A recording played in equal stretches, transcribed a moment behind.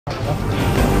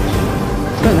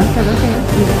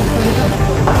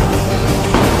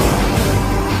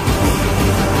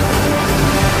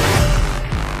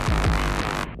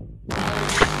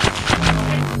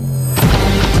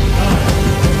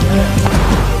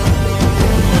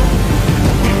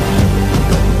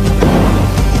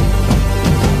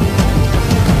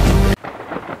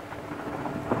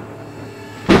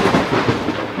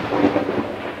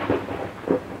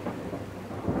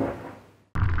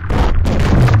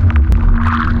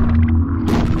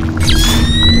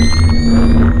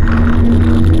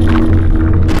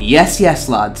Yes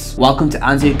lads, welcome to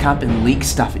Anzio Camp in Leek,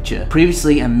 Staffordshire.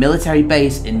 Previously a military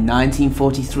base in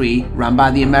 1943 ran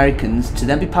by the Americans to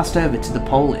then be passed over to the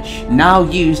Polish, now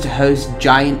used to host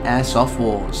giant airsoft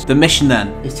wars. The mission then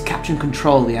is to capture and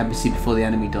control the embassy before the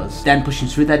enemy does, then pushing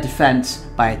through their defence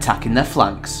by attacking their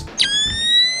flanks.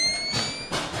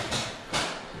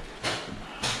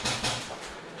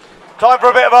 Time for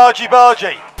a bit of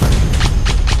argy-bargy.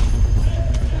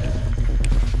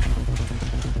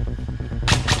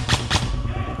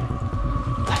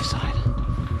 Left side.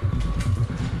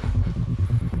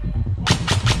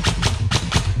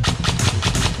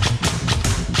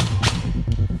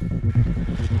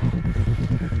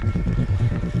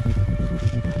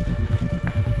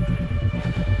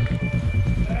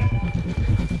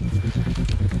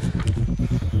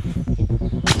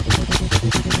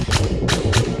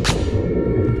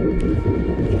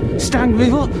 Stand,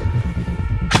 move up.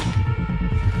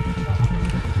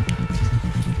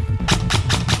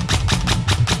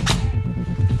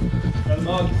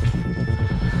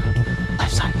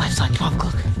 Left side, 12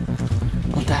 o'clock.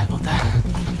 Up there.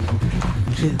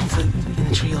 In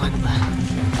the tree line up there.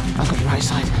 I've got the right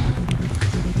side.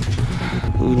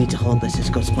 We need to hold this, it's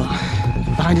a good spot.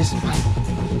 Behind us.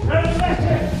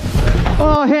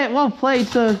 Oh, hit, well played,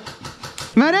 sir.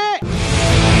 Medic!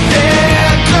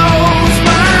 There goes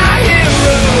my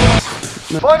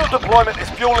hero! Final deployment is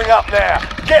fueling up now.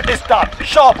 Get this done,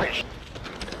 sharpish.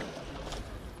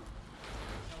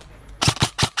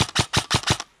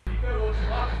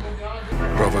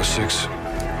 Bravo 6.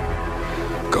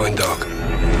 Going dark.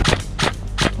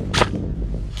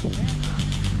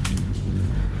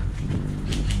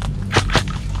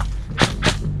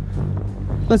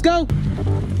 Let's go!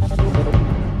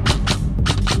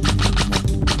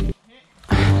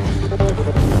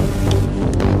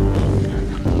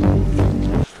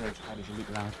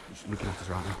 Looking at us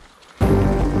right now.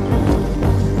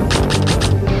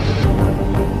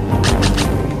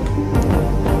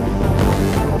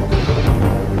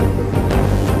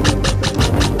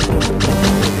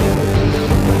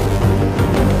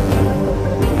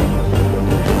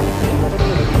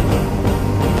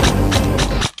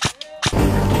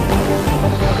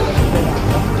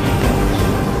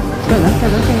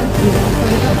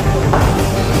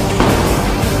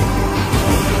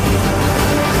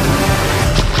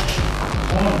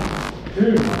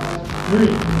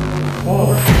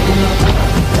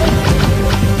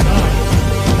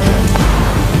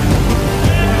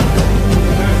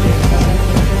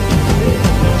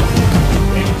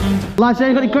 Lads,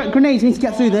 you've got any grenades? You need to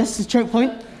get through this. It's a choke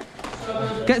point.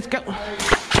 Get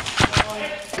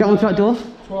onto that door.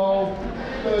 12,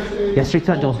 13, Yeah, straight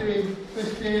to that door. 14,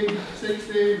 15,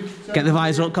 16, 17. Get the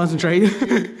visor up, concentrate.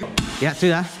 Yeah, through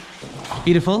there.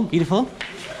 Beautiful, beautiful.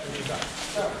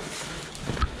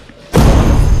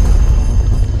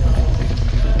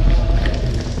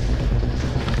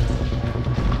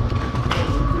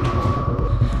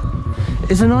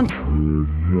 Is it on?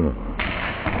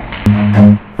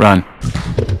 Run.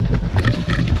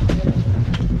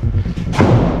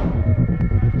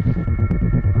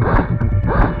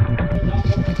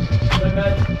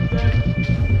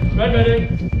 Red medic.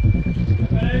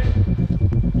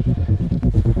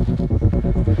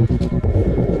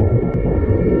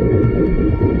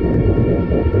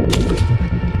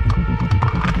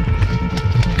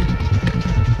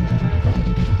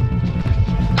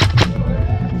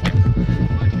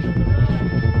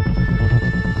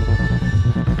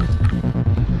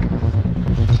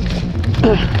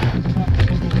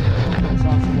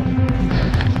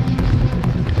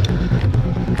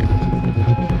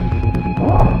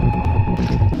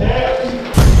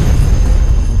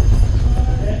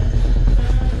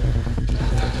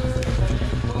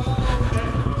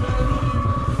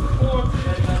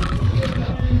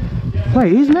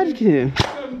 Wait, who's medicing him?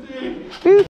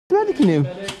 Who's medicing him?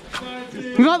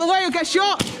 Move out the way, you'll get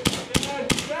shot!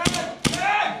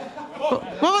 What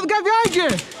about the guy behind you?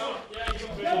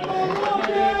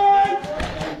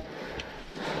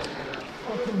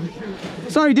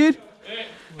 Sorry, dude.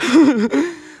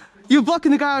 You're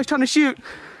blocking the guy I was trying to shoot.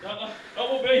 That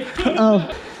will be.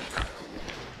 Oh.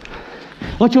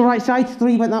 Watch your right side.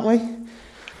 3 went that way. You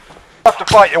have to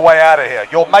fight your way out of here.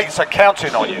 Your mates are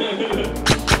counting on you.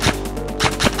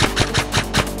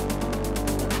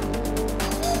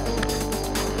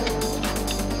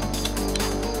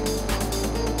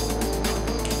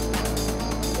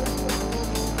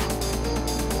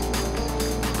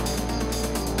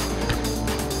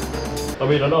 I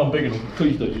mean, I know I'm big enough.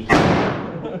 Please don't use it.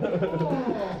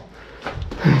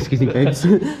 Excuse me, babes.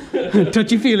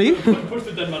 Touchy feeling. Push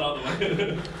the dead man out of the way.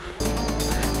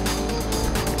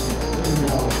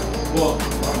 What?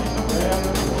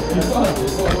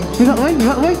 You got the way, you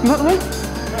got the way, you got the way.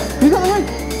 You got the way.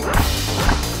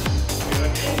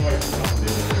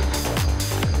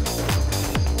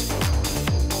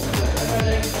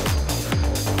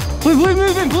 Blue, blue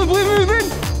moving, blue, blue moving.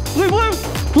 Blue, blue,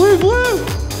 blue, blue.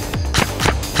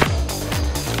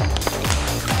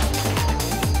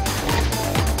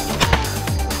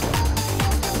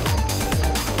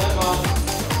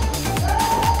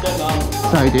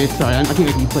 Sorry, dude. Sorry, I keep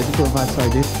making you play the 45. Sorry,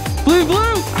 dude. Blue,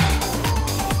 blue.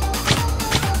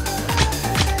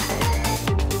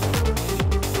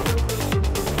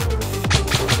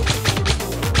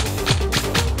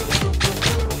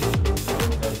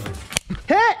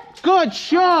 Hit! Good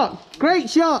shot. Great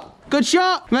shot. Good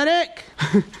shot, medic.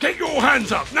 Get your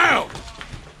hands up now!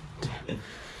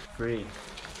 3,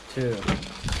 2,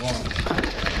 1.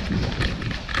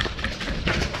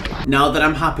 Now that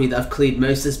I'm happy that I've cleared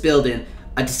most of this building,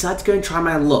 I decide to go and try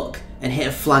my luck and hit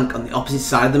a flank on the opposite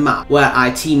side of the map, where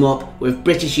I team up with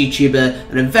British YouTuber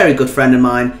and a very good friend of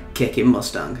mine, Kicking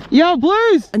Mustang. Yo,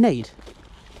 Blues! A nade.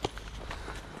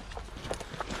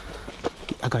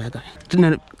 I got it.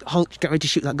 No, hold, get ready to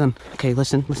shoot that gun. Okay,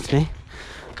 listen to me.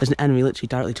 There's an enemy literally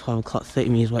directly 12 o'clock,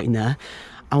 30 metres waiting there.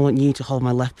 I want you to hold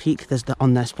my left peak. There's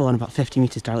on their spawn about 50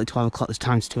 metres directly 12 o'clock. There's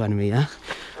 ×2 enemy, yeah?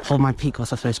 Hold my peak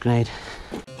whilst I throw this grenade.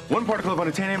 One particle of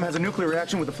unobtainium has a nuclear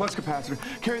reaction with a flux capacitor.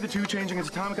 Carry the two, changing its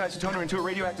atomic isotoner into a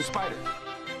radioactive spider.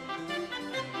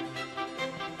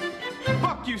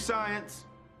 Fuck you, science!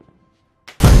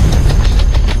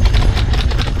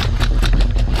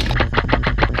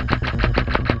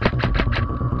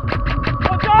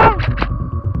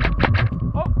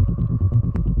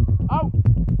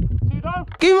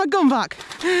 Give me my gun back!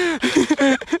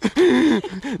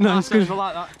 Nice, good.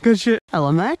 Like that. Good shit.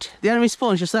 Hello, mate. The enemy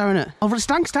spawn's just there, innit? Over at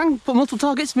Stang, put multiple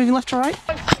targets, moving left to right.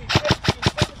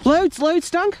 Loads,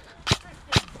 Stang. 14,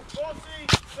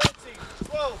 13,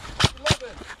 12,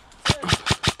 11, 10, 9,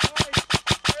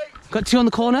 8. Got 2 on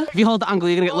the corner. If you hold that angle,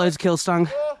 you're gonna get loads of kills, Stang.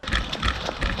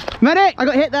 Medic! I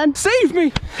got hit then. Save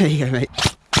me! There you go, mate.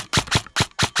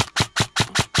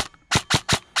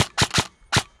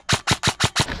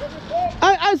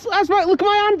 That's right, look at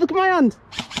my hand,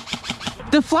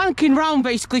 They're flanking round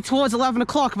basically towards 11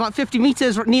 o'clock, about 50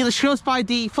 metres near the shrubs by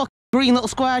the fucking green little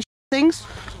square things.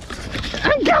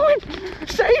 I'm going!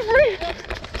 Save me!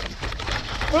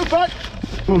 Move back!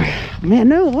 Man,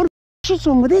 no, what the what's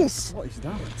wrong with this? What is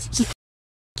that? It's a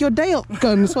your day up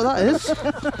gun, that's what that is.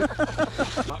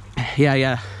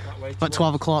 Yeah. About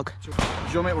 12 o'clock.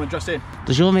 Does your mate want to dress in?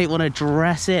 Does your mate want to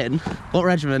dress in? What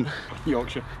regiment?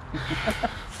 Yorkshire.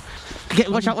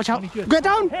 Watch out. Get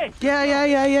down!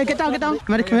 Yeah. Get down.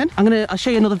 Medic, come in. I'll show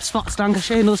you another spot, Stang. I'll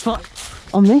show you another spot.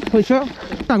 On me, wait, sure.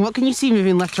 Stang, what can you see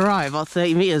moving left to right? About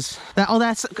 30 metres. There,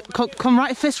 come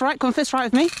right, fist right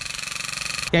with me.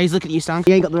 Yeah, he's looking at you, Stang.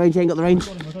 You ain't got the range,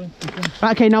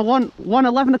 Right, okay, now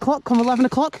 11 o'clock, come 11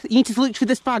 o'clock. You need to look through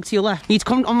this bag to your left. You need to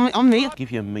come on me.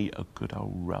 Give your meat a good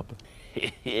old rub.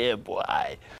 Yeah,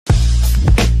 boy.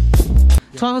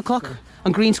 12 o'clock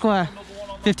on green square,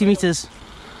 50 metres.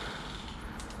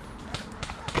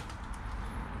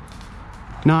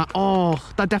 Nah, oh,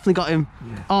 that definitely got him.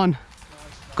 Yeah. On.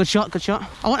 Good shot.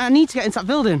 I need to get into that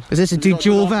building. Is this a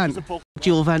dual vent?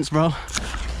 Dual vents, bro.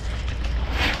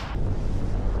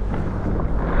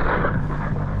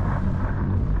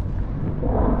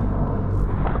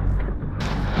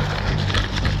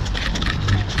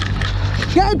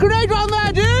 Get a grenade round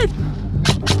there, dude!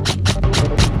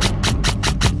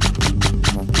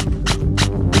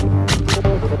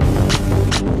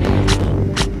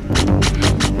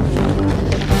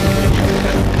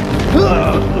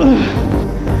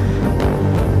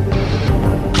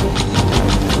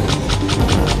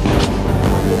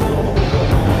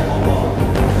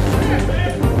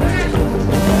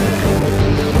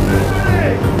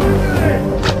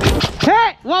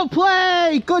 Hit! Well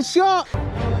played! Good shot!